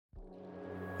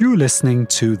You're listening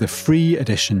to the free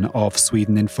edition of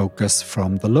Sweden in Focus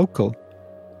from The Local.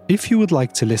 If you would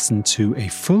like to listen to a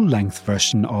full-length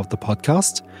version of the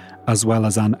podcast, as well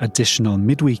as an additional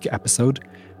midweek episode,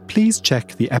 please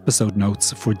check the episode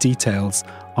notes for details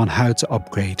on how to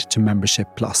upgrade to Membership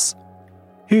Plus.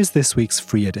 Here's this week's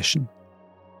free edition.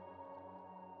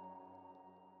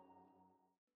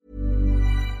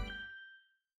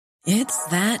 It's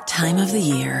that time of the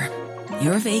year.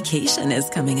 Your vacation is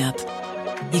coming up.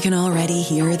 You can already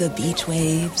hear the beach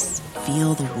waves,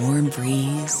 feel the warm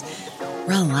breeze,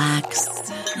 relax,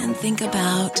 and think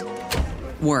about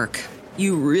work.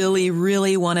 You really,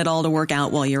 really want it all to work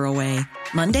out while you're away.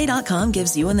 Monday.com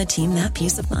gives you and the team that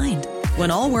peace of mind.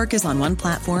 When all work is on one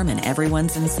platform and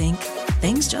everyone's in sync,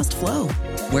 things just flow.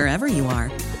 Wherever you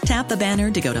are, tap the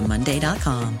banner to go to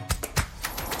Monday.com.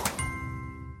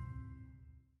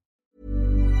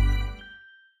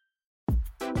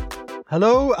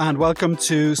 Hello and welcome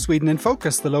to Sweden in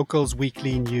Focus, the Local's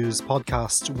weekly news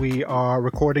podcast. We are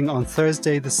recording on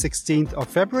Thursday, the 16th of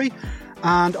February.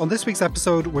 And on this week's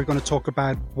episode, we're going to talk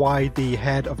about why the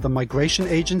head of the migration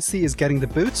agency is getting the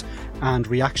boot and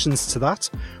reactions to that.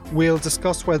 We'll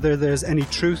discuss whether there's any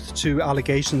truth to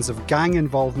allegations of gang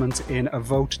involvement in a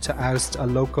vote to oust a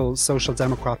local Social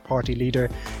Democrat Party leader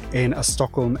in a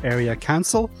Stockholm area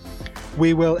council.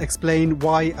 We will explain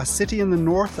why a city in the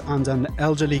north and an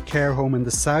elderly care home in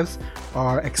the south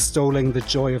are extolling the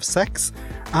joy of sex.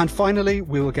 And finally,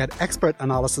 we will get expert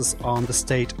analysis on the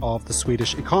state of the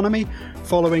Swedish economy,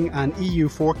 following an EU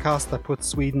forecast that puts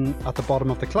Sweden at the bottom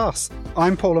of the class.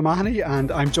 I'm Paul O'Mahony,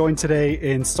 and I'm joined today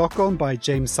in Stockholm by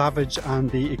James Savage and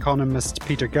the economist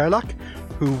Peter Gerlach,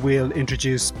 who we'll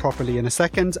introduce properly in a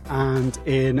second. And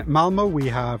in Malmo, we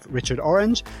have Richard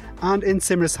Orange, and in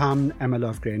Simrishamn, Emma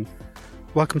Löfgren.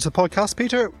 Welcome to the podcast,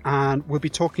 Peter, and we'll be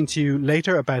talking to you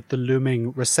later about the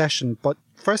looming recession. But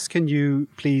first, can you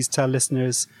please tell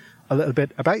listeners a little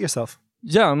bit about yourself?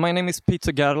 Yeah, my name is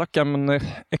Peter Gerlach. I'm an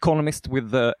economist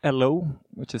with the LO,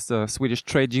 which is the Swedish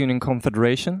Trade Union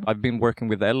Confederation. I've been working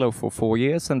with LO for 4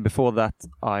 years, and before that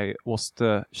I was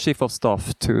the Chief of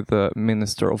Staff to the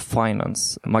Minister of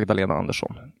Finance, Magdalena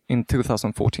Andersson, in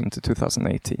 2014 to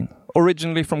 2018.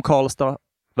 Originally from Karlstad,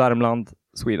 Värmland,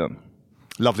 Sweden.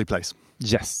 Lovely place.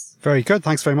 Yes. Very good.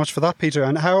 Thanks very much for that, Peter.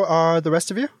 And how are the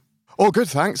rest of you? All good,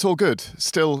 thanks. All good.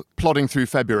 Still plodding through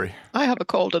February. I have a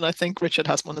cold and I think Richard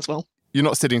has one as well. You're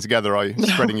not sitting together, are you? No,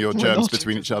 spreading your we're germs not.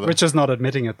 between each other. Richard's not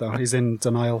admitting it, though. He's in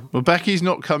denial. Well, Becky's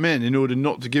not come in order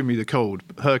not to give me the cold,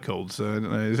 her cold. So I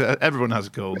don't know, everyone has a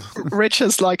cold. Rich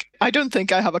is like, I don't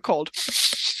think I have a cold.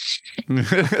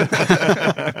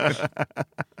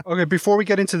 Okay, before we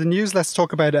get into the news, let's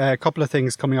talk about a couple of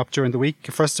things coming up during the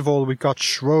week. First of all, we've got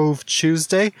Shrove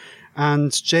Tuesday.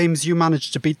 And James, you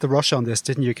managed to beat the rush on this,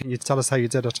 didn't you? Can you tell us how you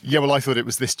did it? Yeah, well, I thought it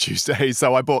was this Tuesday,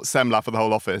 so I bought semla for the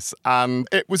whole office, and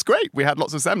it was great. We had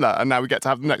lots of semla, and now we get to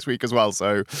have them next week as well,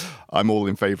 so I'm all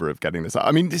in favour of getting this.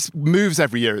 I mean, this moves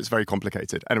every year. It's very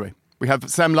complicated. Anyway, we have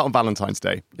semla on Valentine's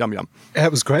Day. Yum, yum. It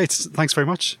was great. Thanks very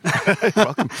much. You're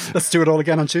welcome. Let's do it all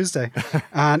again on Tuesday.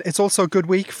 And it's also a good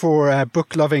week for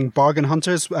book-loving bargain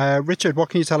hunters. Richard, what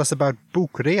can you tell us about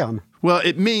Bokrean? Well,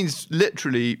 it means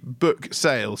literally book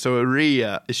sale. So a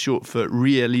rea is short for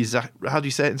how do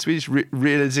you say it in Swedish?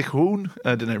 Realisation?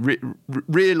 I don't know.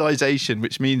 Realization,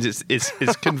 which means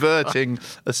it's converting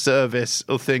a service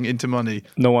or thing into money.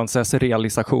 No one says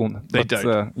realisation. They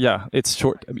don't. Yeah, it's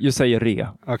short. You say rea.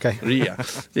 Okay. Rea.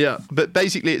 Yeah. But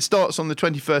basically it starts on the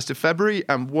 21st of February.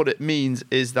 And what it means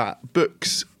is that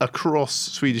books across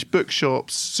Swedish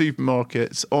bookshops,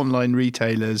 supermarkets, online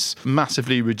retailers,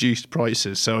 massively reduced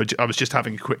prices. So I was just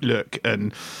having a quick look,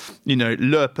 and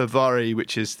Löper Vari,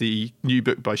 which is the new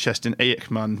book by Kerstin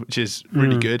Ekman, which is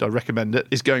really good, I recommend it,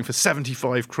 is going for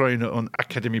 75 krona on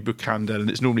Academy Bokhandel, and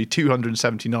it's normally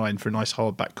 279 for a nice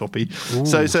hardback copy. Ooh.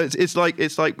 So it's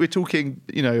like we're talking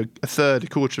a third, a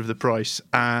quarter of the price,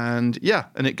 and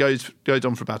it goes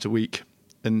on for about a week,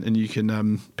 and you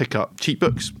can pick up cheap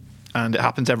books, and it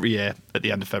happens every year at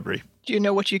the end of February. Do you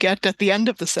know what you get at the end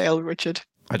of the sale, Richard?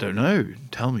 I don't know.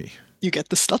 Tell me. You get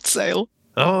the slut sale.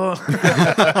 Oh.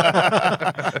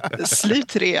 The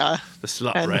slutrea. The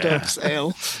slut end of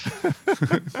sale.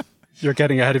 You're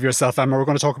getting ahead of yourself, Emma. We're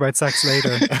going to talk about sex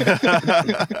later.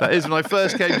 That is, when I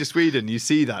first came to Sweden, you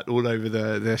see that all over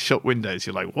the shop windows.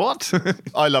 You're like, what?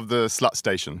 I love the slut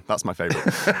station. That's my favourite.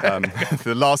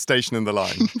 The last station in the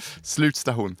line.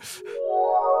 Slutstation.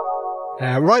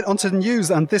 Right, on to the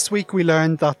news. And this week we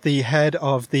learned that the head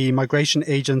of the migration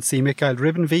agency, Mikael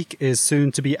Ribbenvik, is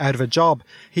soon to be out of a job.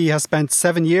 He has spent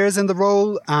 7 years in the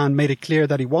role and made it clear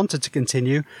that he wanted to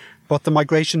continue. but the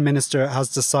migration minister has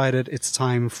decided it's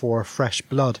time for fresh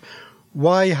blood.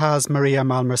 Why has Maria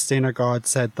Malmer Stenergaard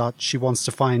said that she wants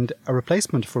to find a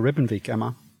replacement for Ribbenvik,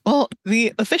 Emma? Well,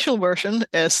 the official version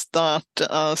is that,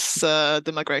 as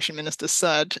the migration minister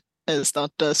said, is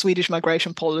that Swedish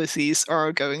migration policies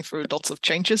are going through lots of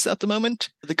changes at the moment.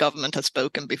 The government has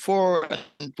spoken before,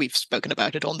 and we've spoken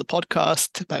about it on the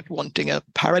podcast, about wanting a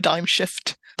paradigm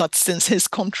shift. But since his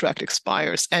contract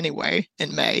expires anyway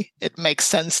in May, it makes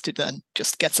sense to then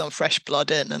just get some fresh blood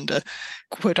in and a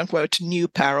quote-unquote new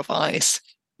pair of eyes.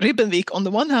 Ribbenvik, on the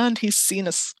one hand, he's seen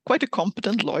as quite a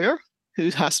competent lawyer who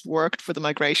has worked for the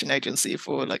migration agency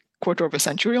for like a quarter of a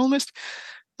century almost.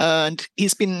 And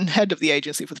he's been head of the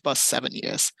agency for the past 7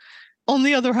 years. On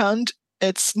the other hand,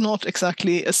 it's not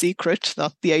exactly a secret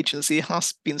that the agency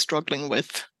has been struggling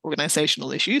with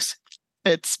organizational issues.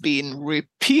 It's been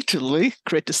repeatedly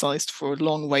criticized for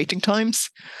long waiting times.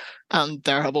 And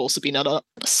there have also been a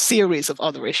series of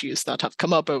other issues that have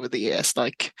come up over the years,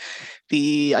 like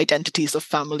the identities of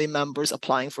family members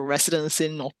applying for residency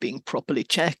not being properly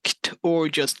checked, or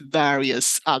just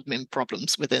various admin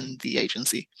problems within the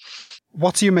agency.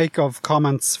 What do you make of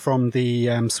comments from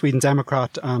the Sweden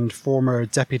Democrat and former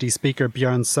Deputy Speaker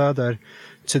Björn Söder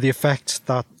to the effect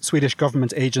that Swedish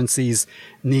government agencies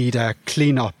need a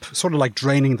clean-up, sort of like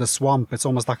draining the swamp? It's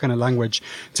almost that kind of language,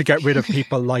 to get rid of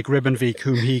people like Ribbenvik,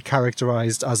 whom he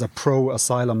characterised as a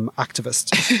pro-asylum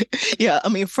activist. Yeah, I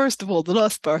mean, first of all, the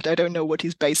last part, I don't know what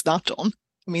he's based that on.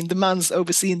 I mean, the man's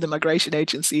overseen the migration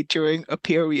agency during a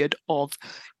period of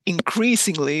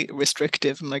increasingly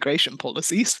restrictive migration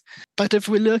policies. But if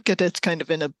we look at it kind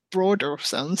of in a broader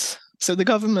sense, so the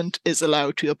government is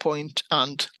allowed to appoint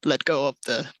and let go of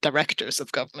the directors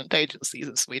of government agencies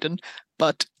in Sweden,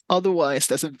 but otherwise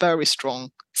there's a very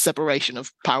strong separation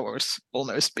of powers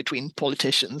almost between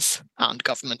politicians and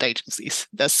government agencies.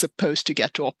 They're supposed to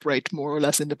get to operate more or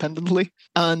less independently.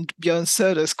 And Björn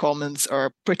Söder's comments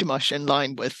are pretty much in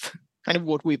line with kind of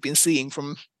what we've been seeing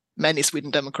from many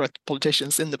Sweden Democrat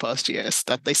politicians in the past years,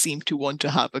 that they seem to want to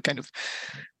have a kind of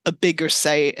a bigger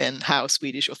say in how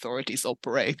Swedish authorities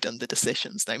operate and the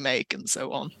decisions they make and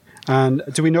so on. And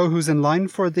do we know who's in line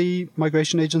for the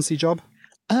migration agency job?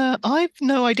 I've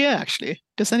no idea, actually.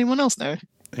 Does anyone else know?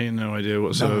 I have no idea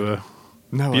whatsoever.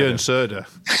 No Björn idea. Söder.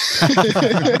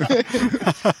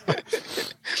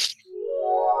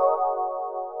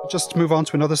 Just move on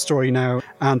to another story now.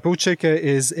 And Botkyrka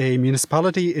is a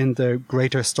municipality in the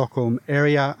greater Stockholm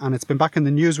area, and it's been back in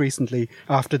the news recently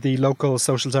after the local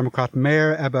Social Democrat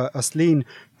mayor, Ebba Östlin,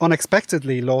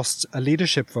 unexpectedly lost a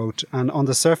leadership vote. And on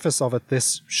the surface of it,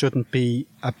 this shouldn't be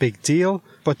a big deal.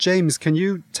 But James, can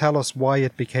you tell us why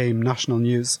it became national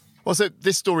news? Well, so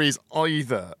this story is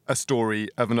either a story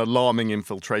of an alarming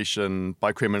infiltration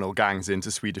by criminal gangs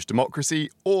into Swedish democracy,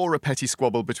 or a petty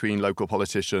squabble between local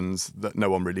politicians that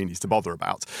no one really needs to bother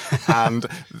about. And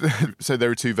so there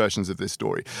are two versions of this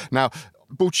story. Now,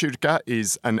 Botkyrka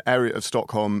is an area of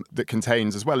Stockholm that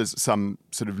contains, as well as some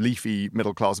sort of leafy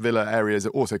middle-class villa areas,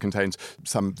 it also contains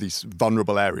some of these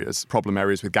vulnerable areas, problem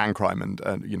areas with gang crime and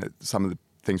some of the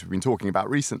things we've been talking about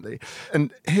recently.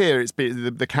 And here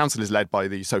the council is led by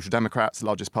the Social Democrats, the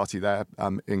largest party there,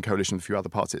 in coalition with a few other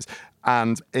parties.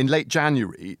 And in late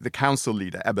January, the council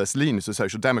leader, Ebba Östlin, who's a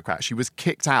Social Democrat, she was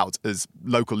kicked out as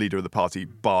local leader of the party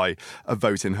by a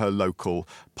vote in her local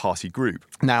party group.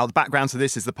 Now, the background to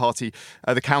this is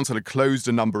the council had closed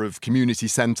a number of community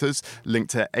centres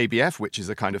linked to ABF, which is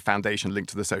a kind of foundation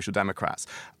linked to the Social Democrats,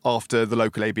 after the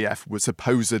local ABF was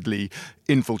supposedly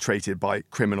infiltrated by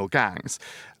criminal gangs.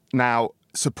 Now,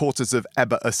 supporters of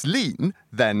Ebba Östlin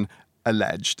then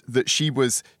alleged that she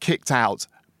was kicked out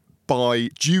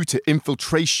due to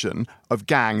infiltration of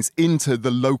gangs into the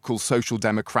local Social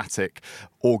Democratic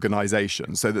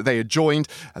organisation. So that they had joined,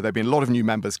 there had been a lot of new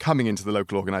members coming into the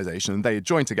local organisation, and they had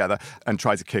joined together and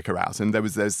tried to kick her out. And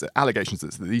there's allegations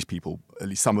that these people, at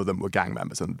least some of them, were gang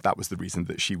members, and that was the reason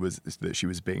that she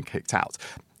was being kicked out.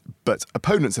 But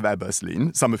opponents of Ebba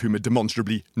Östlin, some of whom are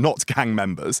demonstrably not gang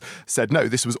members, said no,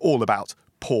 this was all about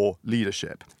poor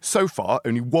leadership. So far,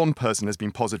 only one person has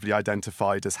been positively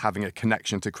identified as having a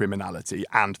connection to criminality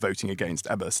and voting against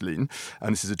Ebba Östlin,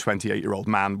 and this is a 28-year-old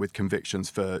man with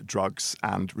convictions for drugs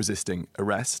and resisting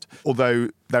arrest. Although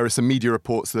there are some media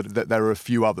reports that there are a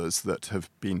few others that have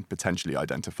been potentially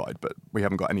identified, but we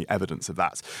haven't got any evidence of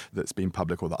that's been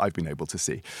public or that I've been able to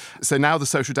see. So now the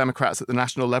Social Democrats at the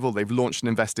national level, they've launched an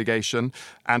investigation,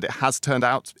 and it has turned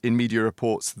out in media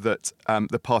reports that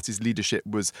the party's leadership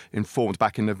was informed back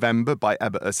back in November by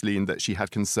Ebba Östlin that she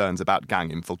had concerns about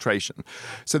gang infiltration.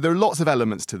 So there are lots of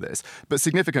elements to this. But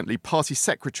significantly, Party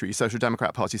Secretary, Social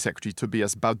Democrat Party Secretary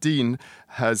Tobias Baudin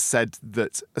has said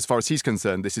that, as far as he's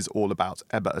concerned, this is all about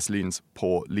Ebba Östlin's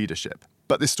poor leadership.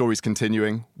 But this story's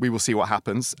continuing. We will see what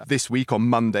happens. This week on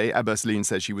Monday, Ebba Östlin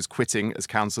said she was quitting as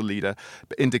council leader,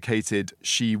 but indicated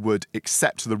she would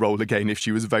accept the role again if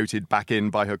she was voted back in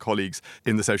by her colleagues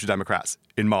in the Social Democrats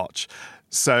in March.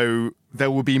 So there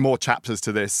will be more chapters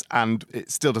to this, and it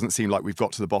still doesn't seem like we've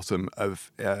got to the bottom of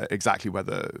exactly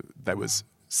whether there was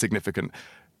significant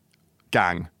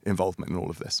gang involvement in all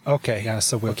of this. Okay, yeah,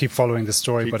 so we'll keep following the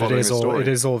story, but it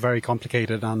is all very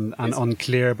complicated and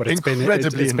unclear, but it's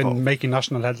been making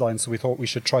national headlines, so we thought we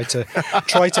should try to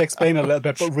explain it a little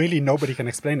bit, but really nobody can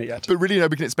explain it yet. But really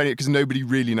nobody can explain it because nobody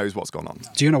really knows what's gone on.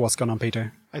 Do you know what's gone on,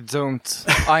 Peter? I don't.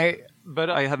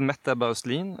 But I have met Ebba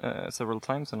Östlin several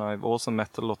times, and I've also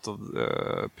met a lot of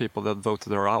people that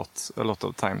voted her out a lot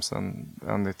of times,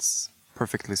 and it's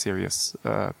perfectly serious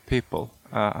people.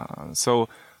 So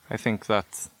I think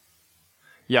that,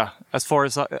 as far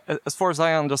as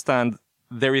I understand,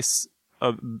 there is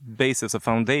a basis, a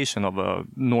foundation of a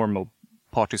normal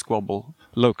party squabble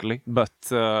locally. But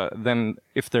then,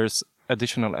 if there's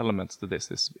additional elements to this,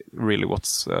 is really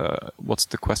what's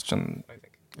the question, I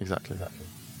think. Exactly.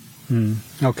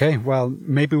 Okay, well,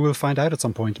 maybe we'll find out at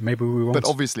some point. Maybe we won't. But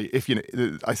obviously, I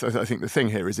think the thing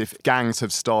here is if gangs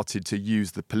have started to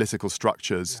use the political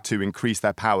structures to increase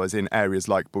their powers in areas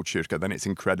like Botkyrka, then it's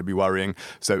incredibly worrying.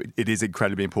 So it is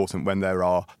incredibly important when there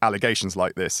are allegations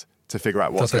like this to figure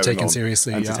out what's going on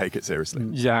seriously, and to take it seriously.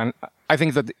 Yeah, and I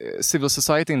think that civil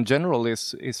society in general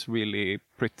is really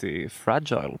pretty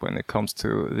fragile when it comes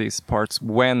to these parts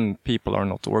when people are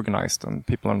not organized and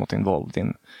people are not involved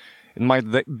in. It might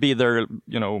be their,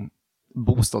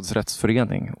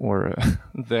 bostadsrättsförening or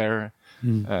their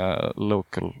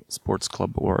local sports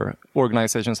club or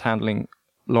organizations handling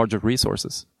larger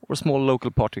resources or small local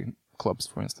party clubs,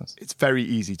 for instance. It's very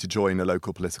easy to join a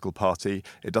local political party.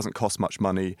 It doesn't cost much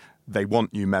money. They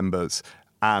want new members.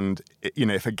 And,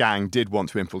 if a gang did want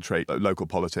to infiltrate local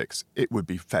politics, it would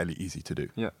be fairly easy to do.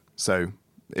 Yeah. So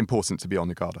important to be on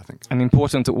the guard, I think. And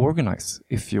important to organize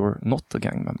if you're not a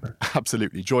gang member.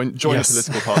 Absolutely. Join a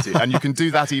political party. And you can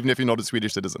do that even if you're not a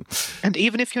Swedish citizen. And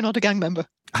even if you're not a gang member.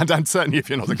 And certainly if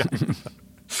you're not a gang member.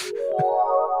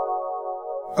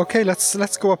 Okay,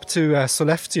 let's go up to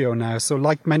Sollefteå now. So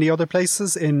like many other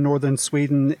places in northern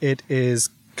Sweden, it is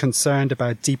concerned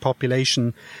about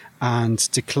depopulation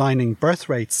and declining birth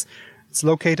rates. It's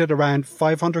located around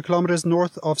 500 kilometres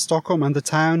north of Stockholm, and the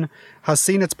town has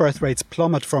seen its birth rates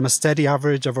plummet from a steady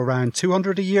average of around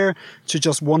 200 a year to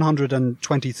just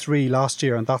 123 last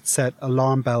year, and that set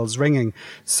alarm bells ringing.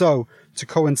 So, to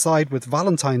coincide with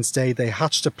Valentine's Day, they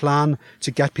hatched a plan to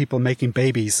get people making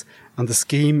babies, and the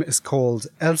scheme is called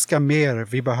Älska mer,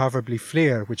 vi behöver bli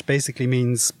fler, which basically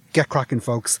means, get cracking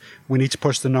folks, we need to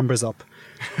push the numbers up.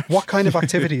 What kind of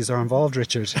activities are involved,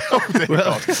 Richard?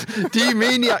 Well, do you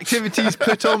mean the activities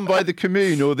put on by the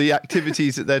commune or the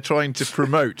activities that they're trying to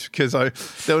promote? Because I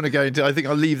don't want to go into. I think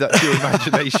I'll leave that to your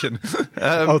imagination.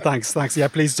 Thanks. Yeah,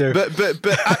 please do.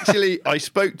 But actually, I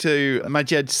spoke to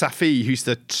Majed Safi, who's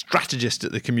the strategist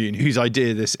at the commune, whose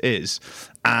idea this is.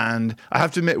 And I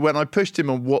have to admit, when I pushed him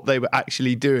on what they were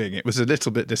actually doing, it was a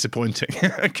little bit disappointing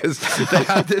because they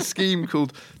had this scheme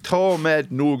called Ta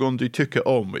med någon du tycker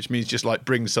om, which means just like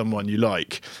bring someone you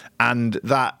like. And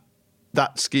that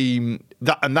scheme,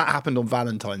 that happened on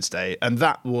Valentine's Day, and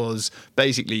that was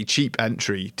basically cheap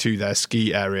entry to their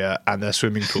ski area and their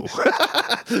swimming pool,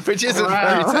 which isn't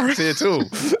very sexy at all.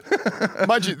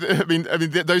 Mind you, I mean,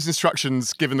 those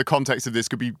instructions, given the context of this,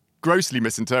 could be grossly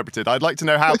misinterpreted. I'd like to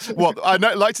know I'd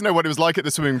like to know what it was like at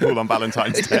the swimming pool on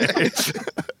Valentine's Day.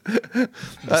 The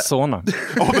sauna.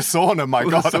 Oh, the sauna! My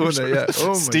God, sauna, yeah.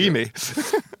 Oh, steamy.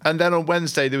 And then on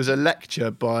Wednesday there was a lecture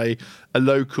by a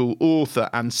local author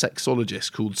and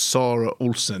sexologist called Sarah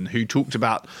Olsen, who talked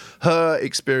about her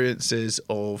experiences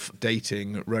of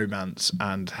dating, romance,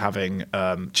 and having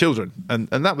children, and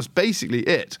that was basically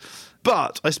it.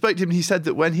 But I spoke to him and he said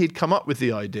that when he'd come up with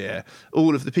the idea,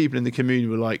 all of the people in the community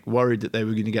were like worried that they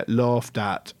were going to get laughed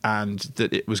at and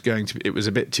that it was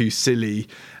a bit too silly.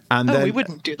 And then, we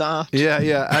wouldn't do that.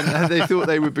 Yeah. And they thought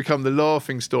they would become the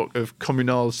laughingstock of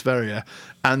Kommunal Sverige.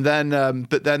 And then,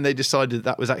 but then they decided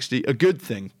that was actually a good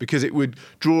thing because it would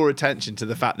draw attention to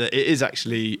the fact that it is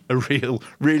actually a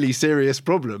really serious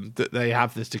problem that they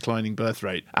have this declining birth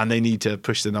rate and they need to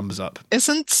push the numbers up.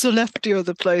 Isn't Sollefteå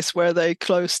the place where they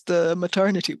closed the the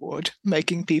maternity ward,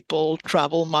 making people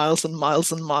travel miles and miles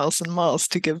and miles and miles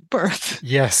to give birth.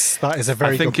 Yes, that is a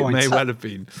very good point. I think it may well have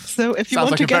been. So if you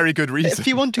Sounds want like to a very good reason. if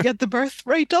you want to get the birth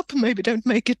rate up, maybe don't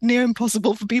make it near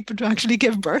impossible for people to actually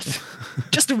give birth.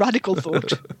 Just a radical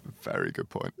thought. Very good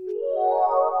point.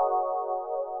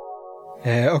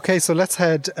 Okay, so let's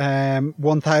head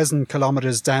 1,000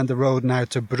 kilometres down the road now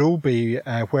to Broby,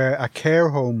 where a care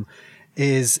home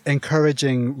is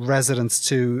encouraging residents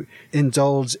to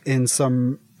indulge in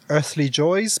some earthly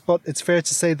joys, but it's fair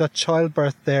to say that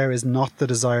childbirth there is not the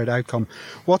desired outcome.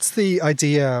 What's the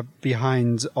idea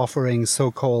behind offering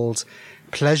so-called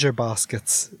pleasure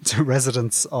baskets to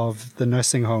residents of the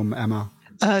nursing home, Emma?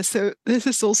 So this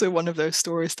is also one of those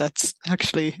stories that's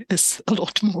actually is a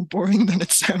lot more boring than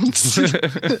it sounds.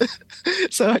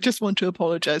 So I just want to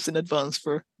apologize in advance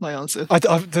for my answer.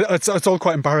 It's all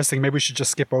quite embarrassing. Maybe we should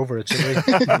just skip over it, should we?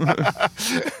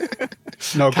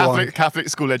 No, go on. Catholic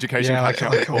school education. Yeah,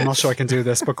 I'm not sure I can do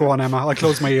this, but go on, Emma. I'll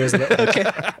close my ears a little. Okay.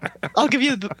 I'll give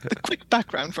you the quick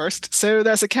background first. So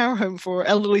there's a care home for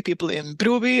elderly people in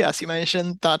Broby, as you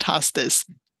mentioned, that has this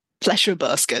pleasure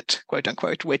basket, quote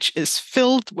unquote, which is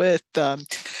filled with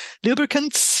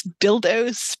lubricants,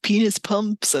 dildos, penis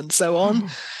pumps, and so on.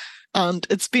 And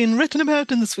it's been written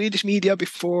about in the Swedish media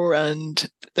before, and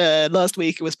last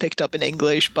week it was picked up in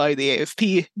English by the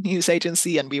AFP news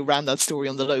agency, and we ran that story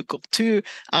on the local too,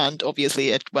 and obviously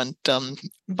it went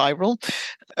viral.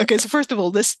 Okay, so first of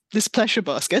all, this pleasure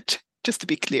basket, just to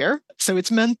be clear, so it's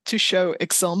meant to show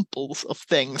examples of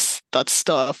things that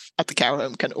staff at the care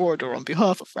home can order on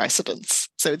behalf of residents.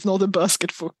 So it's not a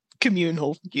basket for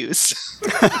communal use.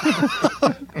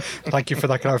 Thank you for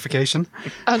that clarification.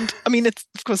 And I mean,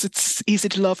 of course, it's easy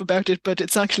to laugh about it, but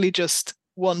it's actually just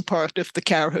one part of the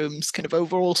care home's kind of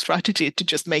overall strategy to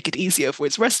just make it easier for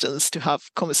its residents to have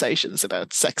conversations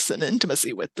about sex and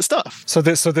intimacy with the staff. So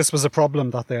this was a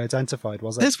problem that they identified,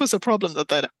 was it? This was a problem that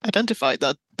they identified,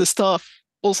 that the staff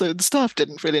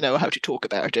didn't really know how to talk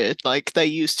about it. Like, they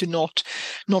used to not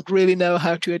really know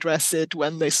how to address it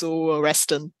when they saw a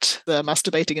resident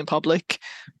masturbating in public,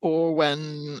 or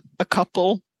when a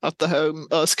couple at the home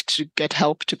asked to get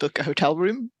help to book a hotel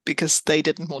room because they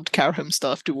didn't want care home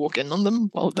staff to walk in on them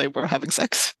while they were having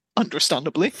sex,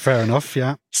 understandably. Fair enough,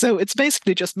 yeah. So it's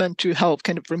basically just meant to help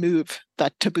kind of remove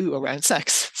that taboo around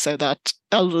sex, so that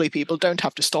elderly people don't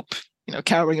have to stop,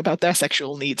 caring about their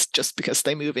sexual needs just because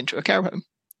they move into a care home.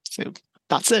 So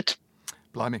that's it.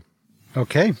 Blimey.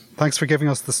 Okay, thanks for giving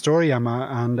us the story, Emma,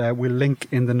 and we'll link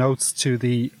in the notes to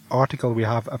the article we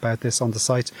have about this on the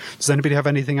site. Does anybody have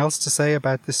anything else to say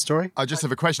about this story? I just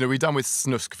have a question. Are we done with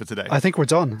Snusk for today? I think we're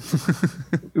done.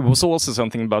 It was also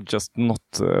something about just not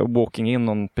walking in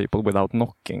on people without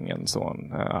knocking and so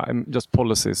on. Just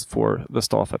policies for the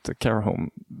staff at the care home.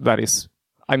 That is,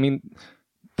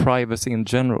 privacy in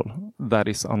general, that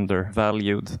is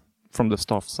undervalued from the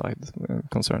staff side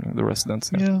concerning the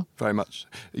residents. Yeah. Very much.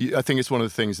 I think it's one of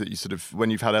the things that you sort of, when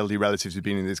you've had elderly relatives who've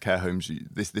been in these care homes,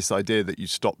 this idea that you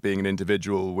stop being an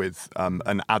individual with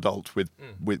an adult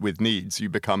with needs, you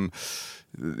become,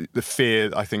 the fear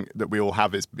I think that we all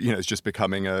have is, it's just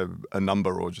becoming a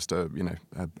number, or just I'm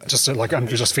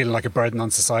just feeling like a burden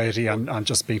on society and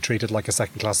just being treated like a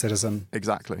second-class citizen.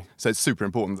 Exactly. So it's super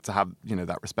important to have,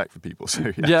 that respect for people.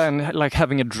 So yeah, and like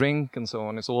having a drink and so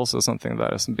on is also something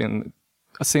that has been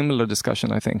a similar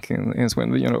discussion, I think, in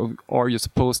Sweden. Are you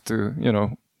supposed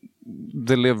to,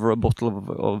 deliver a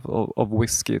bottle of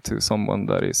whiskey to someone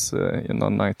that is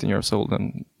 19 years old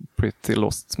and pretty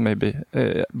lost, maybe,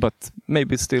 but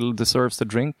maybe still deserves a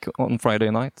drink on Friday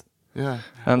night? Yeah.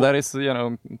 And that is,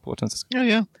 important.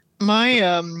 Yeah.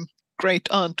 My great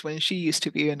aunt, when she used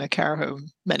to be in a care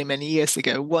home many, many years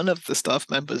ago, one of the staff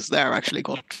members there actually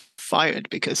got fired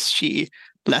because she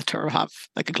let her have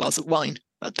like a glass of wine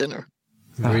at dinner.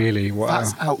 Really? Wow.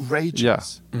 That's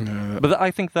outrageous. Yeah. But I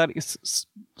think that is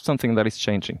something that is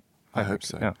changing. I hope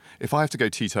so. Yeah. If I have to go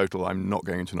teetotal, I'm not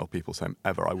going into an old people's home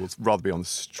ever. I will rather be on the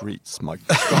streets. My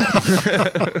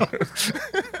God.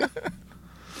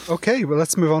 Okay, well,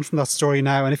 let's move on from that story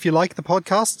now. And if you like the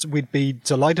podcast, we'd be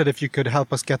delighted if you could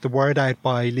help us get the word out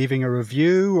by leaving a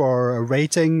review or a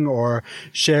rating or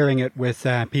sharing it with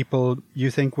people you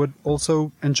think would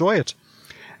also enjoy it.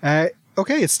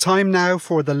 Okay, it's time now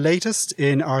for the latest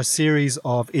in our series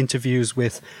of interviews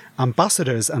with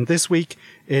ambassadors. And this week,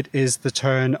 it is the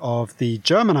turn of the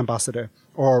German ambassador,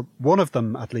 or one of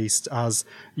them at least, as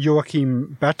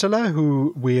Joachim Bertele,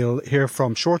 who we'll hear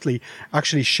from shortly,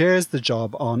 actually shares the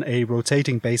job on a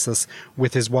rotating basis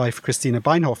with his wife, Christina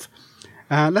Beinhoff.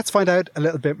 Let's find out a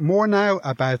little bit more now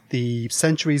about the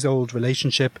centuries-old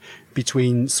relationship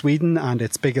between Sweden and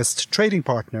its biggest trading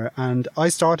partner. And I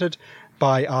started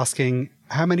by asking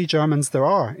how many Germans there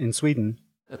are in Sweden.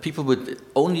 People with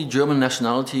only German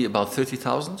nationality, about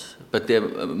 30,000, but there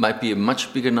might be a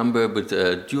much bigger number with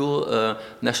dual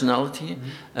nationality.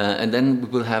 And then we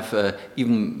will have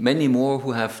even many more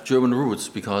who have German roots,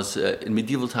 because in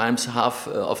medieval times half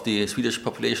of the Swedish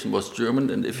population was German.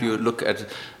 And if you look at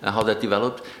how that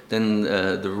developed, then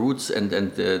the roots and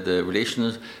the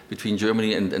relations between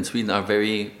Germany and Sweden are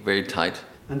very, very tight.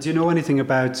 And do you know anything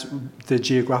about the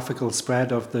geographical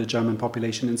spread of the German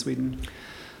population in Sweden?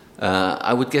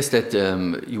 I would guess that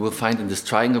you will find in this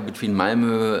triangle between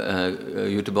Malmö,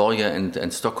 Göteborg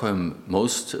and Stockholm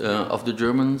most of the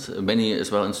Germans, many as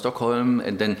well in Stockholm.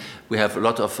 And then we have a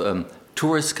lot of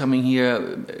tourists coming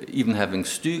here, even having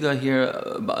stuga here.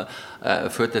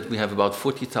 I've heard that we have about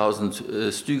 40,000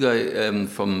 stuga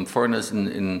from foreigners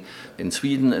in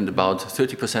Sweden, and about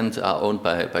 30% are owned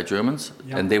by Germans,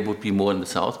 and they would be more in the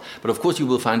south. But of course you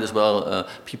will find as well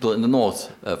people in the north,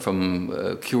 from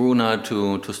Kiruna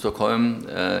to Stockholm.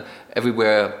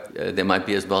 Everywhere there might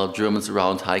be as well Germans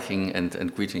around hiking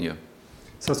and greeting you.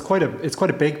 So it's quite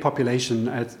a big population.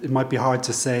 It might be hard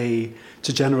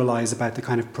to generalize about the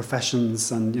kind of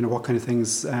professions and what kind of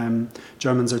things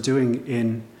Germans are doing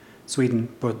in Sweden.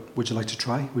 But would you like to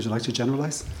try? Would you like to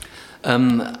generalize?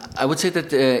 I would say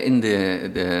that in the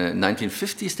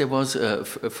 1950s there was a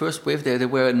first wave. There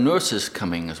were nurses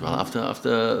coming as well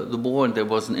after the war, and there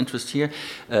was an interest here.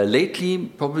 Lately,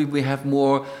 probably we have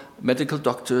more medical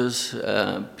doctors,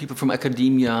 people from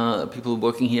academia, people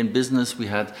working here in business. We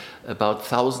had about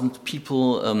 1,000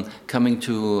 people coming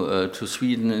to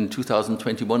Sweden in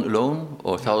 2021 alone,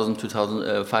 or 1,000,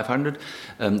 2,500.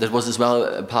 That was as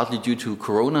well partly due to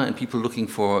Corona and people looking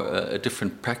for a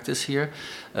different practice here.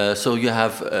 So you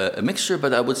have a mixture,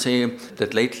 but I would say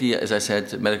that lately, as I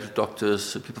said, medical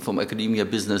doctors, people from academia,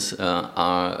 business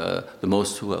are the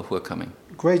most who are coming.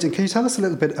 Great. And can you tell us a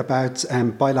little bit about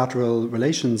bilateral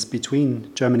relations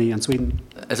between Germany and Sweden?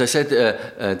 As I said,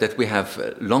 that we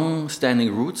have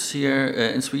long-standing roots here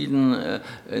in Sweden.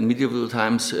 In medieval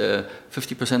times,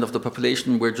 50% of the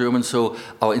population were German. So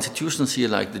our institutions here,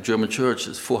 like the German church,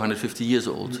 is 450 years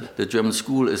old. The German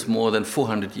school is more than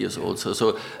 400 years old.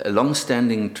 So a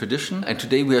long-standing tradition. And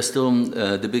today we are still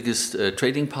the biggest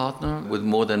trading partner, with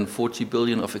more than 40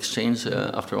 billion of exchange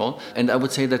after all. And I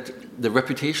would say that the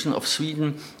reputation of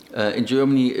Sweden in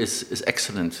Germany is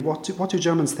excellent. What do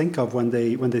Germans think of when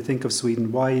they think of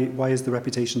Sweden? Why is the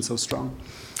reputation so strong?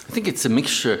 I think it's a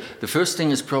mixture. The first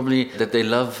thing is probably that they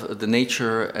love the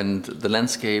nature and the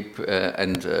landscape,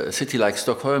 and a city like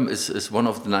Stockholm is one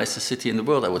of the nicest cities in the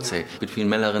world, I would say. Between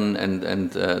Mälaren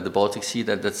and the Baltic Sea,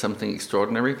 that's something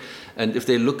extraordinary. And if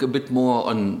they look a bit more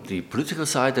on the political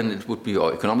side, then it would be,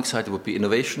 or economic side, it would be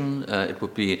innovation. It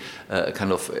would be a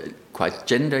kind of quite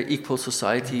gender equal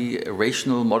society, a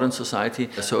rational modern society.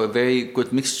 So a very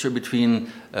good mixture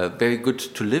between very good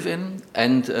to live in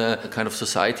and a kind of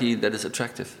society that is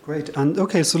attractive. Great. And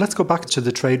okay, so let's go back to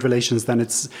the trade relations then.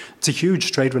 It's a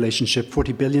huge trade relationship,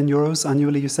 40 billion euros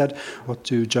annually, you said. What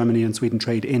do Germany and Sweden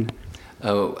trade in?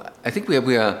 I think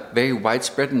we are very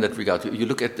widespread in that regard. You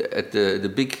look at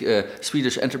the big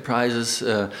Swedish enterprises,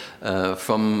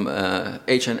 from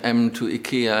H&M to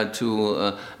IKEA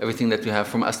to everything that you have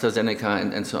from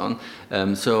AstraZeneca and so on.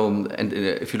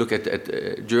 If you look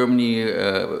at Germany,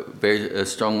 very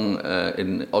strong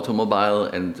in automobile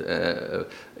and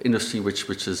industry,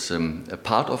 which is a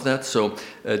part of that. So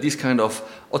these kind of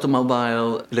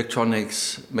automobile,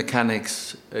 electronics,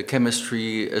 mechanics,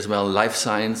 chemistry, as well life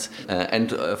science,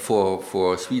 and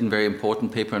for Sweden, very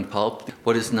important paper and pulp.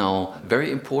 What is now very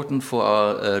important for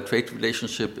our trade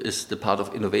relationship is the part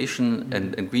of innovation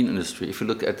and green industry. If you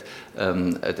look at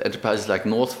enterprises like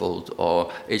Northvolt or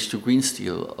H2 Green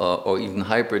Steel or even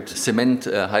hybrid cement,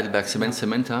 Heidelberg Cement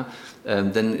Cementa,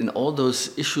 then in all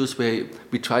those issues where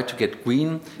we try to get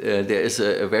green, there is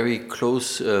a very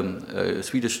close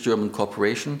Swedish-German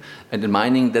cooperation. And in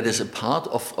mining, that is a part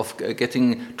of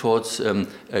getting towards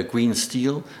green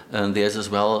steel. And there's as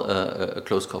well a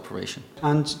close cooperation.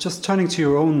 And just turning to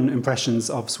your own impressions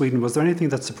of Sweden, was there anything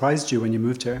that surprised you when you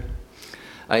moved here?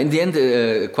 In the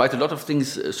end, quite a lot of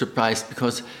things surprised,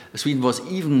 because Sweden was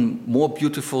even more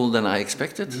beautiful than I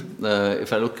expected.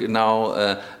 If I look now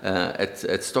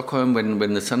at Stockholm,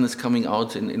 when the sun is coming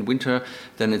out in winter,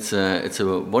 then it's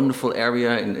a wonderful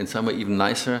area. In summer, even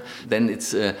nicer. Then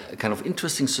it's a kind of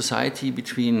interesting society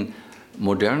between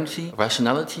modernity,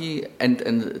 rationality,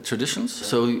 and traditions.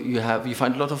 So you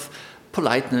find a lot of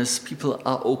politeness. People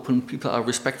are open, people are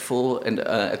respectful, and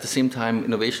at the same time,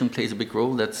 innovation plays a big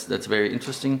role. That's very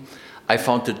interesting. I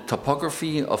found the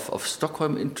topography of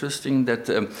Stockholm interesting, that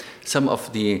some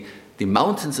of the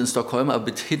mountains in Stockholm are a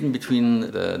bit hidden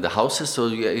between the houses, so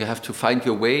you have to find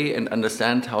your way and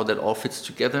understand how that all fits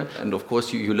together. And of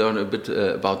course, you learn a bit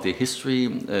about the history,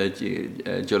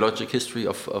 geologic history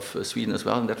of Sweden as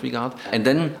well in that regard. And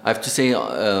then I have to say,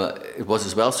 it was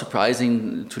as well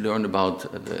surprising to learn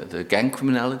about the gang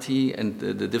criminality and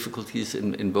the difficulties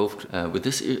involved with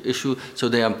this issue. So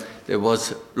there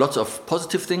was lots of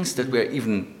positive things that were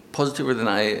even positiver than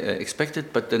I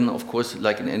expected, but then of course,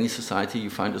 like in any society, you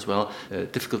find as well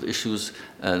difficult issues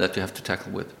that you have to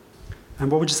tackle with.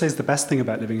 And what would you say is the best thing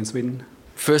about living in Sweden?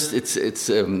 First, it's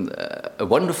a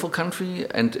wonderful country,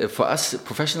 and for us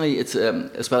professionally, it's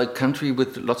as well a country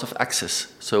with lots of access.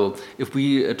 So if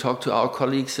we talk to our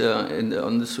colleagues in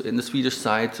the Swedish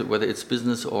side, whether it's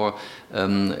business or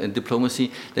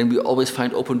diplomacy, then we always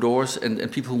find open doors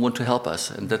and people who want to help us,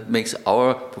 and that makes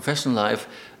our professional life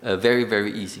very,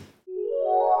 very easy.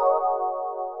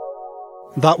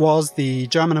 That was the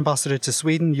German ambassador to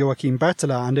Sweden, Joachim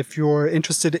Bertola. And if you're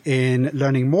interested in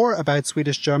learning more about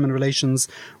Swedish-German relations,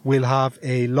 we'll have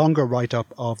a longer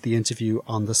write-up of the interview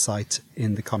on the site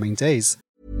in the coming days.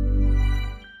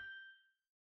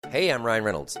 Hey, I'm Ryan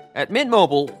Reynolds. At Mint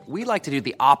Mobile, we like to do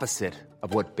the opposite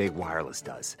of what Big Wireless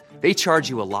does. They charge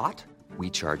you a lot, we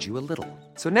charge you a little.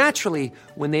 So naturally,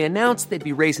 when they announced they'd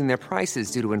be raising their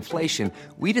prices due to inflation,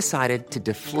 we decided to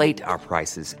deflate our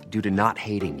prices due to not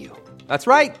hating you. That's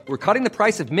right. We're cutting the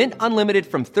price of Mint Unlimited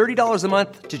from $30 a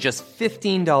month to just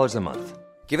 $15 a month.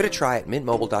 Give it a try at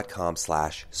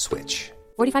mintmobile.com/switch.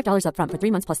 $45 up front for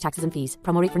 3 months plus taxes and fees.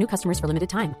 Promo rate for new customers for limited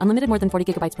time. Unlimited more than 40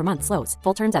 gigabytes per month slows.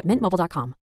 Full terms at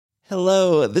mintmobile.com.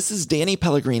 Hello, this is Danny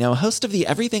Pellegrino, host of the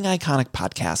Everything Iconic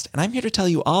podcast, and I'm here to tell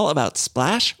you all about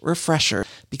Splash Refresher,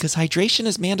 because hydration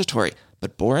is mandatory,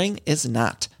 but boring is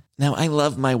not. Now, I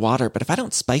love my water, but if I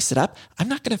don't spice it up, I'm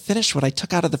not going to finish what I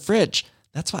took out of the fridge.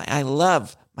 That's why I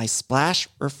love my Splash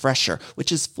Refresher,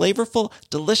 which is flavorful,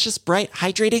 delicious, bright,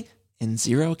 hydrating, and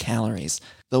 0 calories.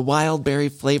 The wild berry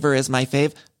flavor is my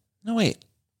fave. No, wait.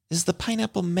 Is the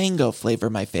pineapple mango flavor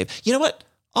my fave? You know what?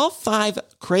 All 5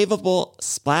 craveable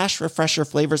Splash Refresher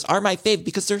flavors are my fave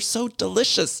because they're so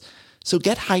delicious. So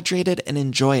get hydrated and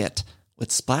enjoy it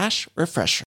with Splash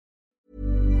Refresher.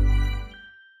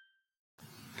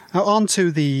 Now on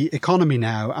to the economy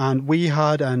now, and we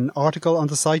had an article on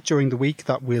the site during the week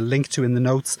that we'll link to in the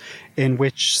notes, in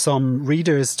which some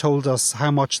readers told us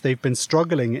how much they've been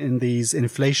struggling in these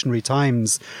inflationary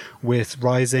times with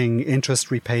rising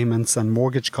interest repayments and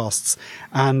mortgage costs.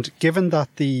 And given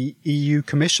that the EU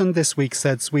Commission this week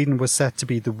said Sweden was set to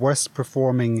be the worst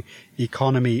performing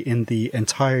economy in the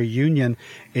entire Union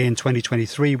in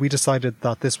 2023, we decided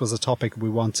that this was a topic we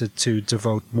wanted to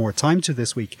devote more time to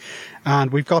this week.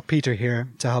 And we've got Peter here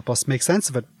to help us make sense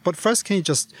of it. But first, can you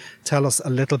just tell us a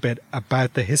little bit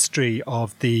about the history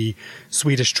of the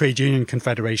Swedish Trade Union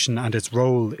Confederation and its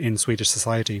role in Swedish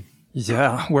society?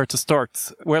 Yeah, where to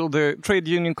start? Well, the Trade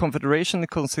Union Confederation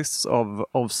consists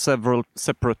of several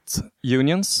separate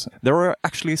unions. There are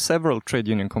actually several trade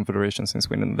union confederations in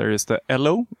Sweden. There is the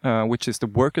LO, which is the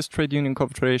Workers' Trade Union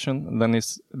Confederation. Then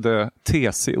is the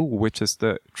TCO, which is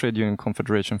the Trade Union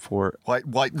Confederation for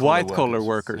white-collar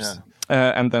workers. Yeah.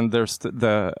 And then there's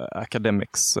the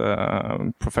academics,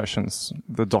 professions,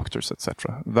 the doctors,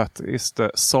 etc. That is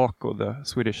the SACO, the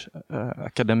Swedish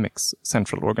Academics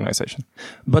Central Organization.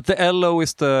 But the LO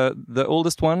is the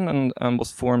oldest one and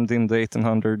was formed in the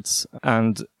 1800s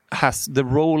and has the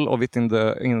role of it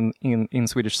in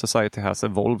Swedish society has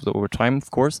evolved over time, of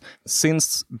course.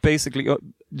 Since basically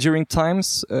during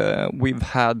times we've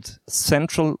had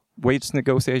central wage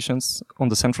negotiations on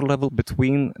the central level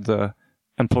between the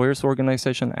employers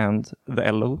organization and the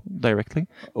LO directly.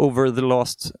 Over the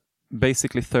last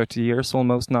basically 30 years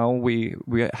almost now, we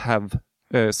have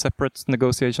separate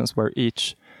negotiations where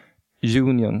each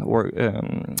union or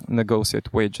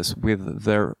negotiate wages with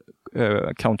their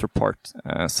counterpart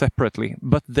separately.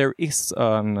 But there is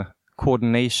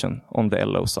coordination on the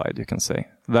LO side, you can say,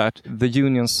 that the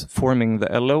unions forming the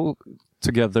LO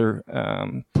together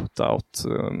put out,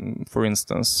 for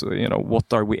instance,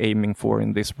 what are we aiming for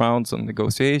in these rounds of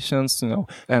negotiations,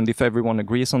 and if everyone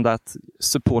agrees on that,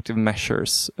 supportive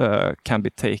measures can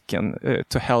be taken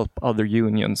to help other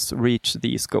unions reach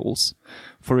these goals.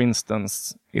 For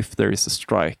instance, if there is a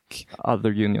strike,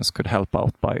 other unions could help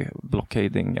out by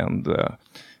blockading and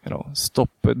stop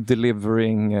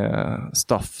delivering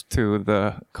stuff to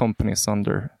the companies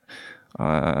under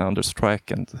strike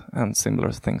and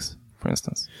similar things. for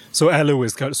instance. So LO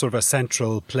is sort of a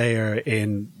central player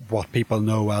in what people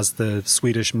know as the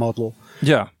Swedish model.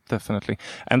 Yeah, definitely.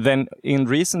 And then in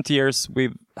recent years,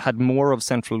 we've had more of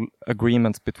central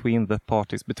agreements between the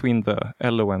parties, between the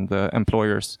LO and the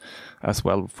employers as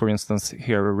well. For instance,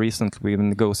 here recently we've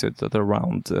negotiated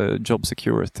around job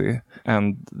security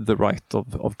and the right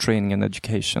of training and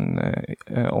education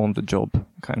on the job,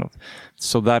 kind of.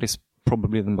 So that is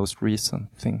probably the most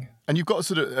recent thing. And you've got a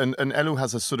sort of, and LO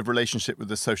has a sort of relationship with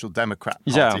the Social Democrat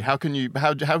Party. Yeah.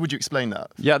 How would you explain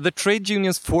that? Yeah, the trade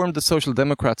unions formed the Social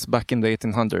Democrats back in the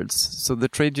 1800s. So the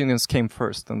trade unions came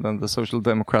first, and then the Social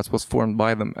Democrats was formed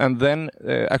by them. And then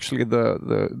actually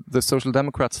the Social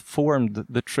Democrats formed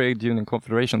the Trade Union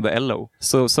Confederation, the LO.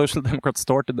 So Social Democrats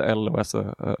started the LO as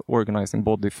a organizing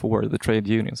body for the trade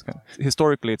unions.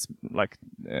 Historically, it's like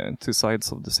two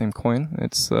sides of the same coin.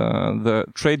 It's the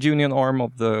trade union arm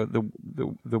of the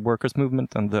workers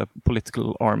movement and the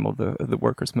political arm of the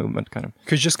workers movement, kind of.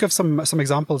 Could you just give some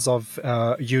examples of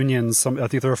unions? I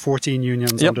think there are 14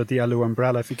 unions under the LO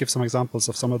umbrella. If you give some examples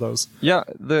of some of those. Yeah,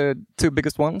 the two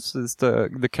biggest ones is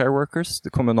the care workers,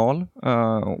 the Kommunal,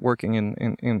 working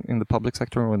in the public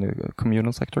sector or in the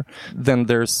communal sector. Then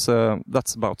there's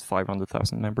that's about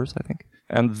 500,000 members, I think.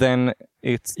 And then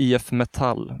it's IF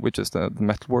Metall, which is the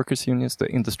metal workers unions, the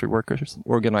industry workers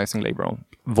organizing labor on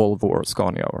Volvo or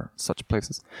Scania or such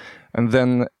places. And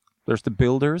then there's the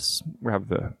builders. We have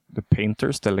the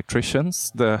painters, the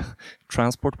electricians, the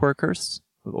transport workers,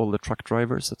 all the truck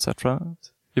drivers, etc.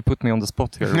 You put me on the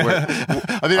spot here. I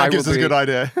think that gives us a good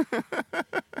idea.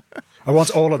 I want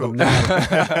all of them now.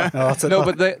 No,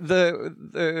 but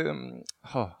the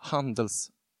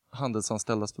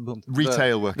Handelsanställdas förbund.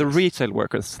 Retail workers. The retail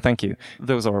workers, thank you.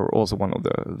 Those are also one of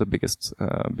the biggest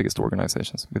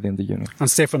organizations within the union.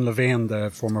 And Stefan Löfven, the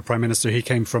former prime minister, he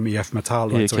came from IF Metall,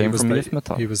 right? He came from IF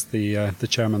Metall. He was the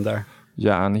chairman there.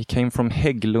 Yeah, and he came from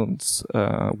Hägglunds,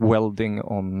 welding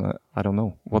on, I don't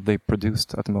know what they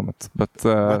produced at the moment. But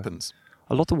weapons.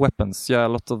 A lot of weapons, yeah, a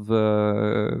lot of,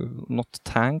 not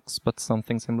tanks, but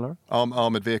something similar.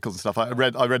 Armored vehicles and stuff. I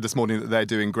read this morning that they're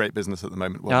doing great business at the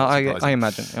moment. Yeah, I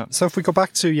imagine, yeah. So if we go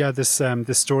back to,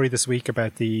 this story this week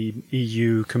about the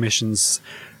EU Commission's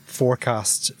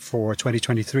forecast for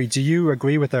 2023, do you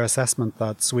agree with their assessment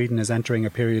that Sweden is entering a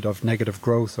period of negative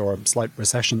growth or slight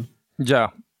recession? Yeah.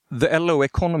 The LO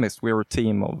Economist, we're a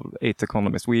team of 8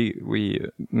 economists. We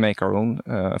make our own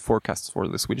forecasts for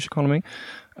the Swedish economy,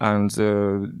 and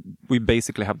we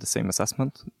basically have the same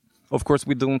assessment. Of course,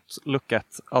 we don't look at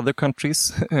other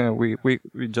countries. We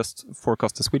just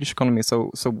forecast the Swedish economy,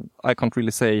 so I can't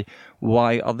really say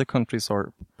why other countries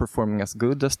are performing as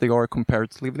good as they are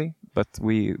comparatively, but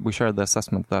we share the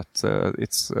assessment that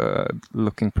it's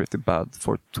looking pretty bad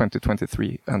for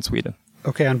 2023 and Sweden.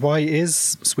 Okay, and why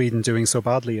is Sweden doing so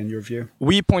badly in your view?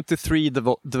 We point to 3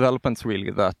 developments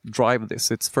really that drive this.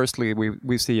 It's firstly,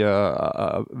 we see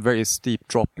a very steep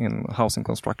drop in housing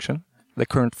construction. The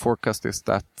current forecast is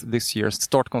that this year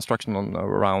start construction on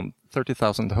around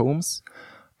 30,000 homes.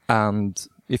 And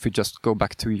if you just go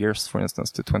back 2 years, for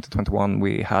instance, to 2021,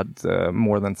 we had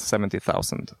more than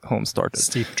 70,000 homes started.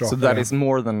 Steep drop. So that is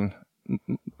more than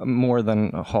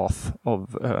half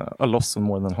of a loss of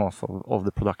more than half of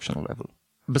the production level.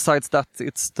 Besides that,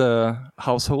 it's the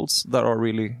households that are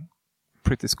really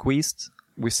pretty squeezed.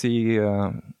 We see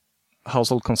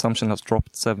household consumption has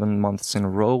dropped 7 months in a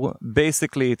row.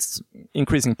 Basically, it's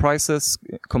increasing prices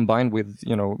combined with,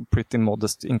 pretty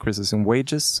modest increases in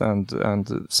wages, and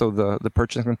so the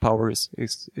purchasing power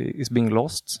is being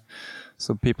lost.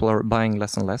 So people are buying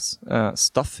less and less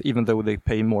stuff, even though they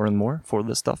pay more and more for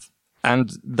the stuff.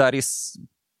 And that is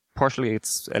partially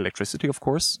it's electricity, of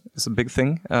course. It's a big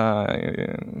thing.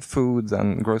 Food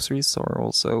and groceries are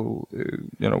also,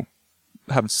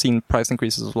 have seen price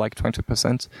increases of like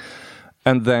 20%.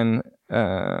 And then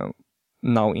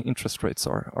now interest rates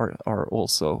are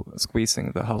also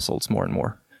squeezing the households more and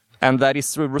more. And that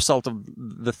is the result of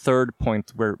the third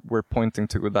point we're pointing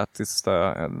to, that is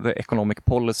the economic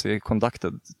policy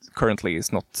conducted currently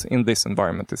is not, in this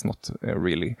environment, is not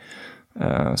really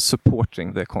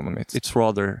supporting the economy. It's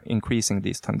rather increasing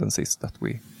these tendencies that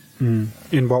we...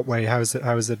 In what way? How is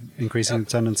it increasing the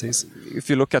tendencies? If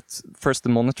you look at first the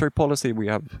monetary policy, we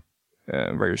have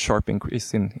a very sharp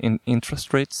increase in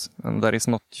interest rates, and that is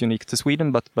not unique to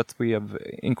Sweden, but we have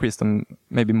increased them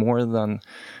maybe more than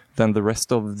the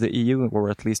rest of the EU, or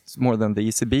at least more than the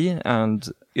ECB. And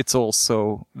it's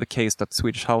also the case that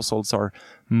Swedish households are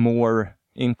more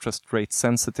interest rate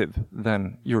sensitive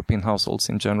than European households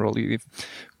in general.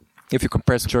 If you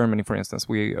compare to Germany, for instance,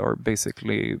 we are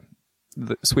basically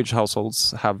the Swedish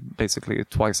households have basically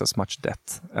twice as much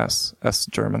debt as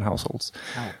German households.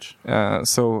 Ouch.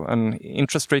 So an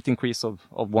interest rate increase of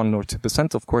 1 or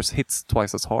 2%, of course, hits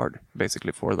twice as hard,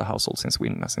 basically, for the households in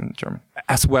Sweden as in Germany.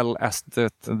 As well as the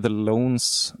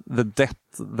loans, the debt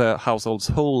the households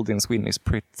hold in Sweden is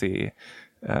pretty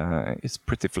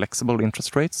flexible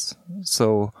interest rates.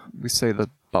 So we say that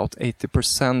about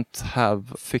 80%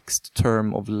 have fixed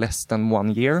term of less than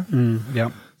 1 year.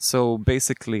 Yeah. So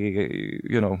basically,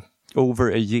 over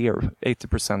a year,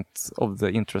 80% of the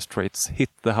interest rates hit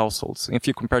the households. If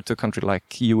you compare to a country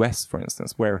like US, for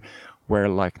instance, where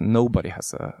like nobody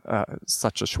has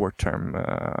such a short-term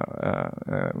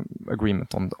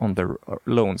agreement on their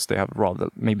loans, they have rather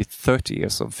maybe 30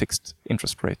 years of fixed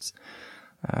interest rates.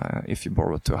 If you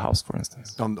borrow to a house, for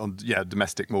instance. On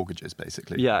domestic mortgages,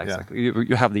 basically. Yeah, exactly.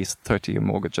 You have these 30-year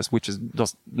mortgages, which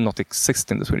does not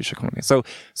exist in the Swedish economy. So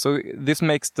this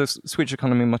makes the Swedish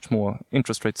economy much more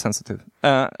interest rate sensitive.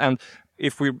 And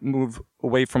if we move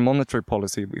away from monetary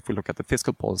policy, if we look at the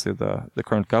fiscal policy, the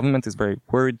current government is very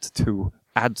worried to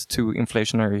add to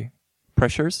inflationary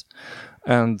pressures,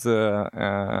 and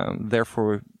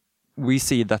therefore we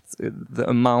see that the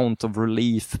amount of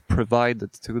relief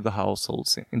provided to the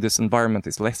households in this environment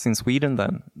is less in Sweden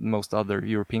than most other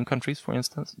European countries, for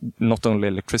instance. Not only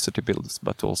electricity bills,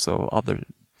 but also other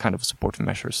kind of supportive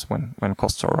measures when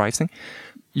costs are rising.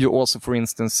 You also, for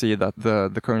instance, see that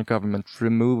the current government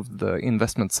removed the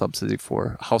investment subsidy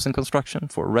for housing construction,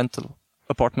 for rental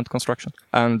apartment construction.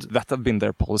 And that have been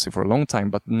their policy for a long time.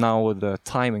 But now the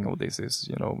timing of this is,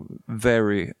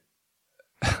 very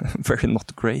very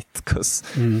not great, because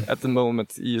at the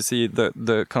moment you see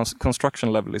the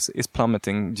construction level is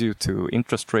plummeting due to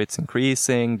interest rates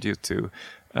increasing, due to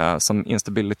some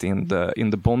instability in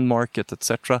the bond market,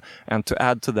 etc. And to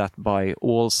add to that by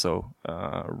also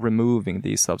removing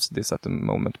these subsidies at the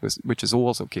moment, which is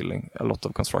also killing a lot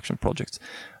of construction projects,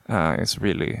 is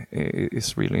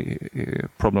really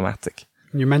problematic.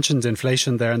 You mentioned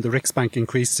inflation there, and the Riksbank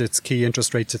increased its key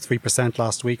interest rate to 3%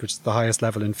 last week, which is the highest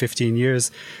level in 15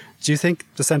 years. Do you think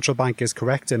the central bank is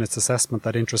correct in its assessment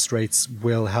that interest rates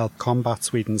will help combat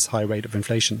Sweden's high rate of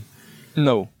inflation?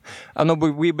 No.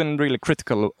 We've been really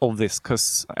critical of this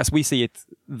because, as we see it,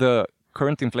 the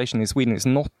current inflation in Sweden is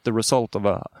not the result of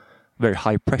a very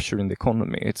high pressure in the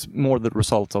economy. It's more the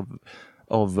result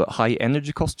of high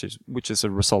energy costs, which is a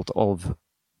result of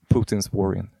Putin's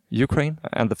war in Ukraine,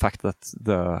 and the fact that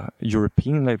the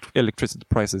European electricity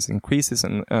prices increases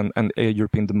and a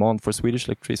European demand for Swedish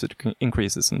electricity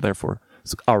increases, and therefore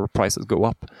our prices go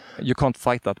up. You can't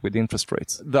fight that with interest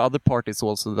rates. The other part is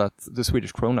also that the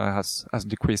Swedish krona has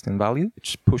decreased in value,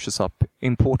 which pushes up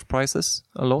import prices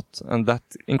a lot, and that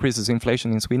increases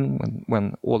inflation in Sweden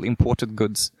when all imported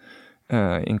goods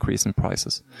increase in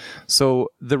prices.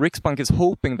 So the Riksbank is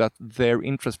hoping that their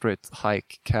interest rate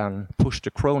hike can push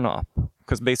the krona up,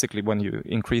 because basically when you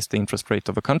increase the interest rate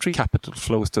of a country, capital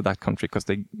flows to that country because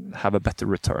they have a better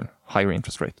return, higher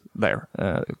interest rate there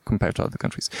compared to other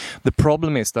countries. The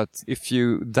problem is that if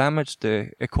you damage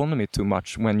the economy too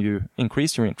much when you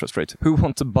increase your interest rate, who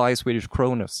want to buy Swedish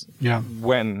kronas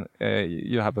when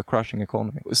you have a crashing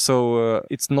economy? So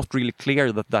it's not really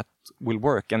clear that will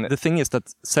work. And the thing is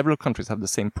that several countries have the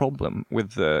same problem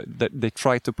with they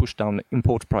try to push down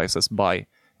import prices by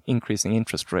increasing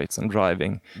interest rates and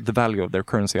driving the value of their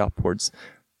currency upwards.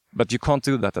 But you can't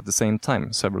do that at the same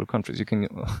time. Several countries, you can.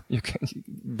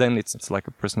 Then it's like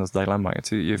a prisoner's dilemma.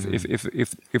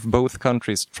 If both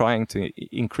countries trying to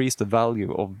increase the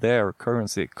value of their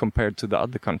currency compared to the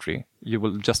other country, you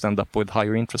will just end up with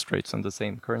higher interest rates and the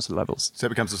same currency levels. So it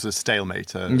becomes a sort of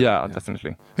stalemate. Yeah,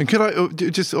 definitely. And could I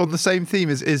just on the same theme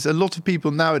is a lot of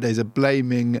people nowadays are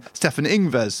blaming Stefan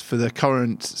Ingves for the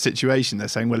current situation. They're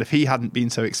saying, well, if he hadn't been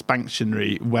so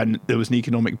expansionary when there was an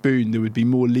economic boom, there would be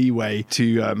more leeway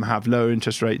to have lower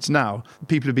interest rates now.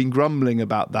 People have been grumbling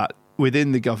about that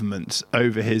within the government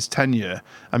over his tenure.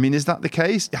 I mean, is that the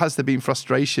case? Has there been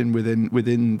frustration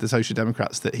within the Social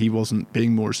Democrats that he wasn't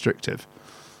being more restrictive?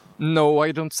 No,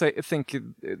 I don't think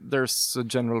there's a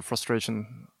general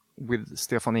frustration with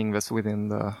Stefan Ingves within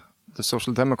the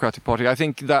Social Democratic Party. I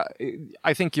think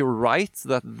you're right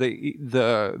that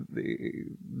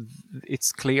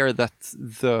it's clear that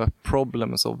the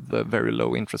problems of the very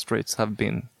low interest rates have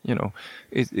been,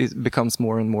 it becomes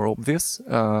more and more obvious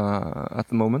at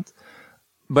the moment.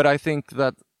 But I think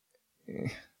that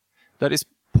is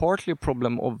partly a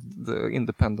problem of the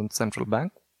independent central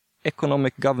bank.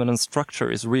 Economic governance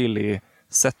structure is really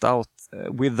set out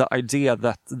with the idea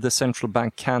that the central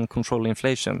bank can control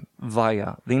inflation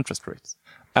via the interest rates.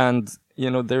 And,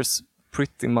 there's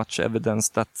pretty much evidence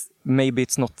that maybe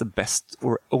it's not the best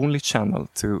or only channel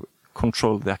to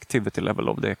control the activity level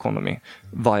of the economy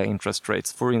via interest rates.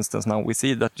 For instance, now we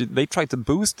see that they try to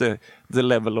boost the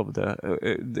level of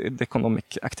the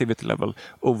economic activity level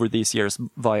over these years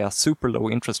via super low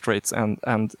interest rates, and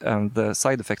the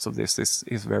side effects of this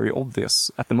is very obvious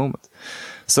at the moment.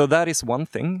 So that is one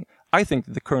thing. I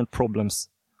think the current problems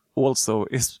also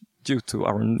is due to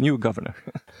our new governor.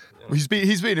 He's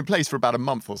been in place for about a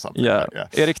month or something. Yeah, right? Yeah.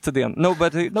 Erik Thedéen. No,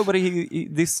 but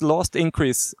this last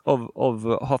increase of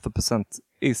 0.5%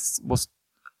 was,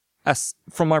 as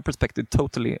from our perspective,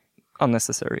 totally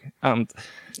unnecessary. And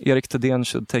Erik Thedéen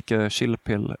should take a chill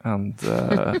pill and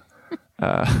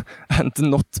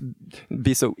not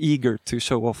be so eager to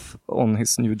show off on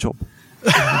his new job.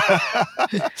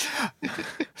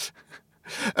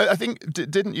 I think,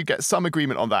 didn't you get some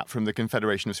agreement on that from the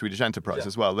Confederation of Swedish Enterprise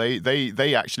as well?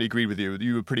 They actually agreed with you.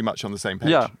 You were pretty much on the same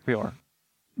page. Yeah, we are.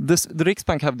 The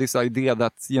Riksbank have this idea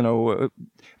that,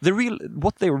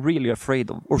 what they're really afraid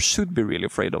of, or should be really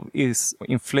afraid of, is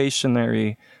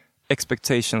inflationary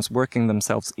expectations working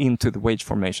themselves into the wage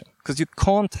formation. Because you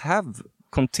can't have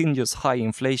continuous high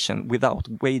inflation without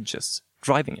wages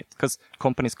driving it. Because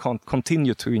companies can't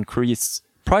continue to increase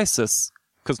prices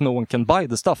because no one can buy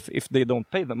the stuff if they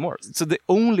don't pay them more. So the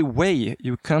only way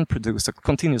you can produce a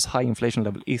continuous high inflation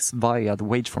level is via the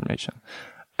wage formation.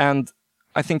 And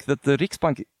I think that the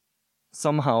Riksbank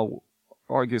somehow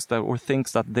argues that, or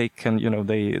thinks that they can,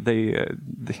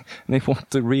 they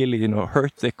want to really,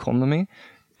 hurt the economy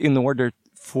in order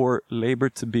for labor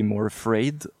to be more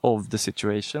afraid of the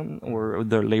situation or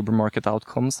the labor market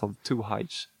outcomes of too high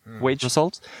wage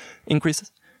results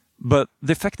increases. But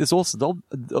the effect is also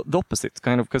the opposite,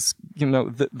 kind of, because,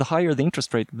 the higher the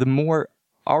interest rate, the more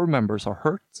our members are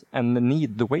hurt and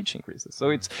need the wage increases. So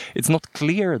it's not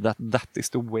clear that is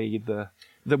the way the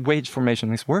wage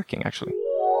formation is working, actually.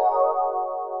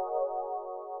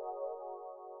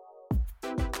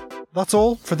 That's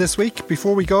all for this week.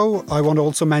 Before we go, I want to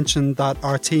also mention that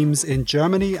our teams in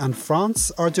Germany and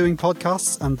France are doing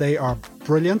podcasts, and they are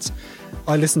brilliant.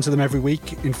 I listen to them every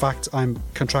week. In fact, I'm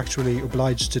contractually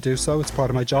obliged to do so. It's part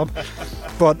of my job.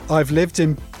 But I've lived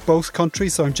in both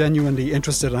countries, so I'm genuinely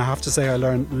interested. And I have to say I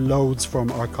learn loads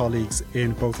from our colleagues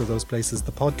in both of those places.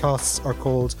 The podcasts are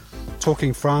called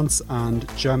Talking France and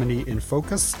Germany in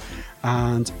Focus,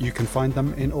 and you can find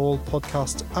them in all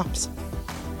podcast apps.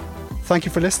 Thank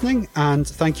you for listening, and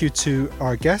thank you to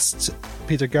our guest,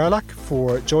 Peter Gerlach,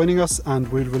 for joining us, and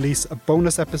we'll release a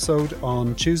bonus episode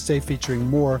on Tuesday featuring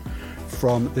more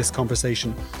from this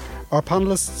conversation. Our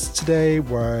panellists today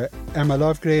were Emma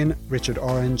Löfgren, Richard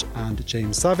Orange and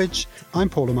James Savage. I'm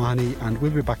Paul O'Mahony, and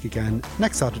we'll be back again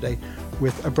next Saturday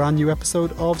with a brand new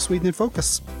episode of Sweden in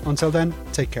Focus. Until then,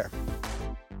 take care.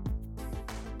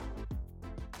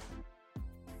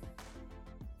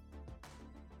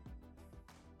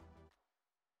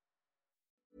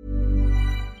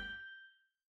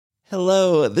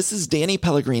 Hello, this is Danny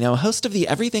Pellegrino, host of the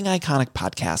Everything Iconic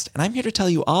podcast, and I'm here to tell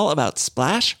you all about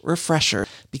Splash Refresher,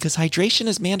 because hydration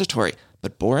is mandatory,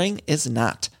 but boring is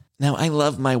not. Now, I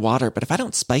love my water, but if I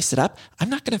don't spice it up, I'm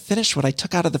not going to finish what I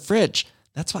took out of the fridge.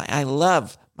 That's why I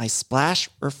love my Splash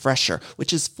Refresher,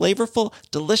 which is flavorful,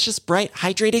 delicious, bright,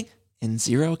 hydrating, and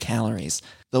 0 calories.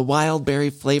 The wild berry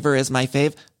flavor is my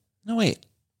fave. No, wait,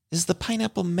 is the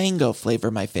pineapple mango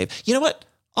flavor my fave? You know what?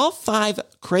 All 5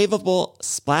 craveable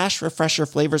Splash Refresher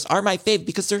flavors are my fave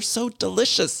because they're so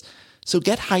delicious. So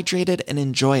get hydrated and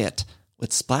enjoy it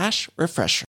with Splash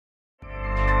Refresher.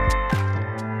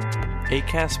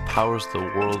 Acast powers the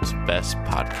world's best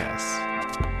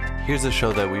podcasts. Here's a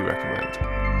show that we recommend.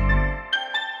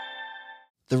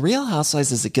 The Real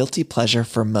Housewives is a guilty pleasure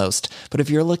for most, but if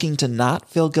you're looking to not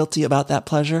feel guilty about that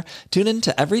pleasure, tune in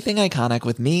to Everything Iconic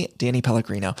with me, Danny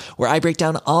Pellegrino, where I break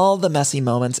down all the messy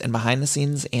moments and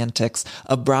behind-the-scenes antics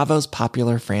of Bravo's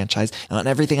popular franchise. And on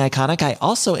Everything Iconic, I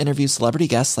also interview celebrity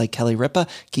guests like Kelly Ripa,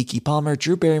 Keke Palmer,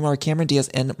 Drew Barrymore, Cameron Diaz,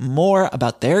 and more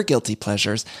about their guilty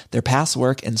pleasures, their past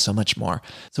work, and so much more.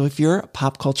 So if you're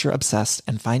pop culture obsessed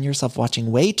and find yourself watching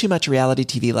way too much reality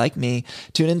TV like me,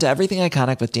 tune into Everything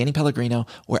Iconic with Danny Pellegrino,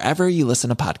 wherever you listen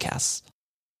to podcasts.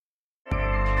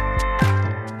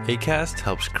 Acast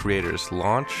helps creators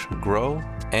launch, grow,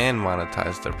 and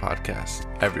monetize their podcasts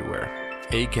everywhere.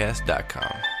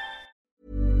 Acast.com.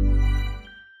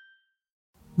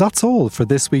 That's all for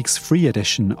this week's free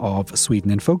edition of Sweden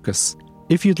in Focus.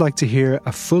 If you'd like to hear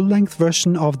a full-length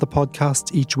version of the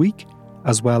podcast each week,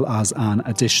 as well as an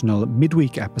additional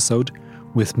midweek episode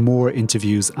with more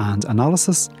interviews and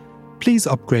analysis, please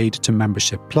upgrade to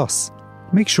Membership Plus.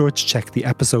 Make sure to check the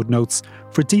episode notes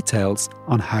for details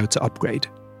on how to upgrade.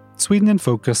 Sweden in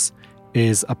Focus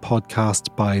is a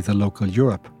podcast by The Local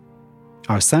Europe.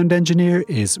 Our sound engineer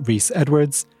is Rhys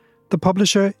Edwards. The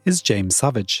publisher is James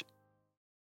Savage.